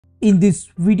In this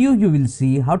video, you will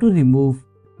see how to remove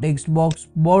text box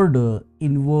border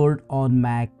in Word on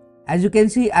Mac. As you can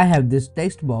see, I have this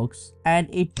text box and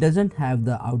it doesn't have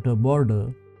the outer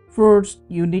border. First,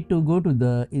 you need to go to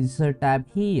the Insert tab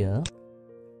here,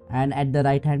 and at the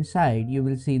right hand side, you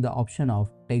will see the option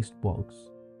of text box.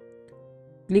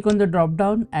 Click on the drop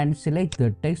down and select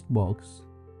the text box.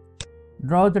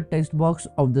 Draw the text box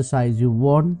of the size you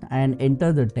want and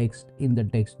enter the text in the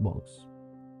text box.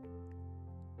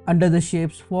 Under the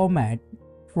shapes format,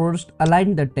 first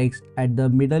align the text at the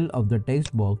middle of the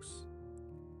text box,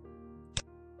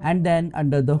 and then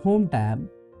under the Home tab,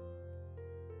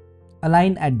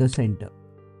 align at the center.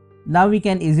 Now we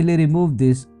can easily remove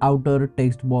this outer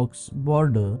text box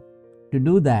border. To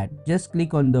do that, just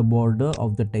click on the border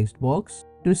of the text box.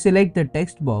 To select the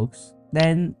text box,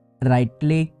 then right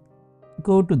click,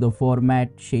 go to the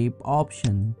Format Shape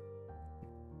option.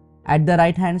 At the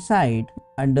right hand side,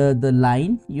 under the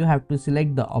line, you have to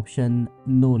select the option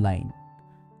No Line.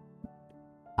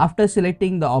 After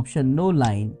selecting the option No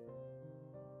Line,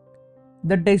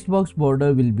 the text box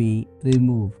border will be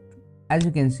removed. As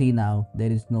you can see now,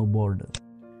 there is no border.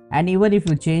 And even if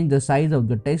you change the size of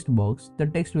the text box, the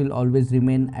text will always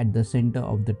remain at the center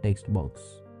of the text box.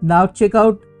 Now check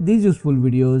out these useful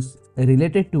videos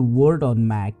related to Word on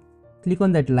Mac. Click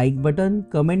on that like button,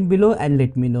 comment below and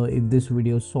let me know if this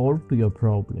video solved to your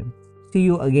problem. See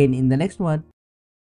you again in the next one.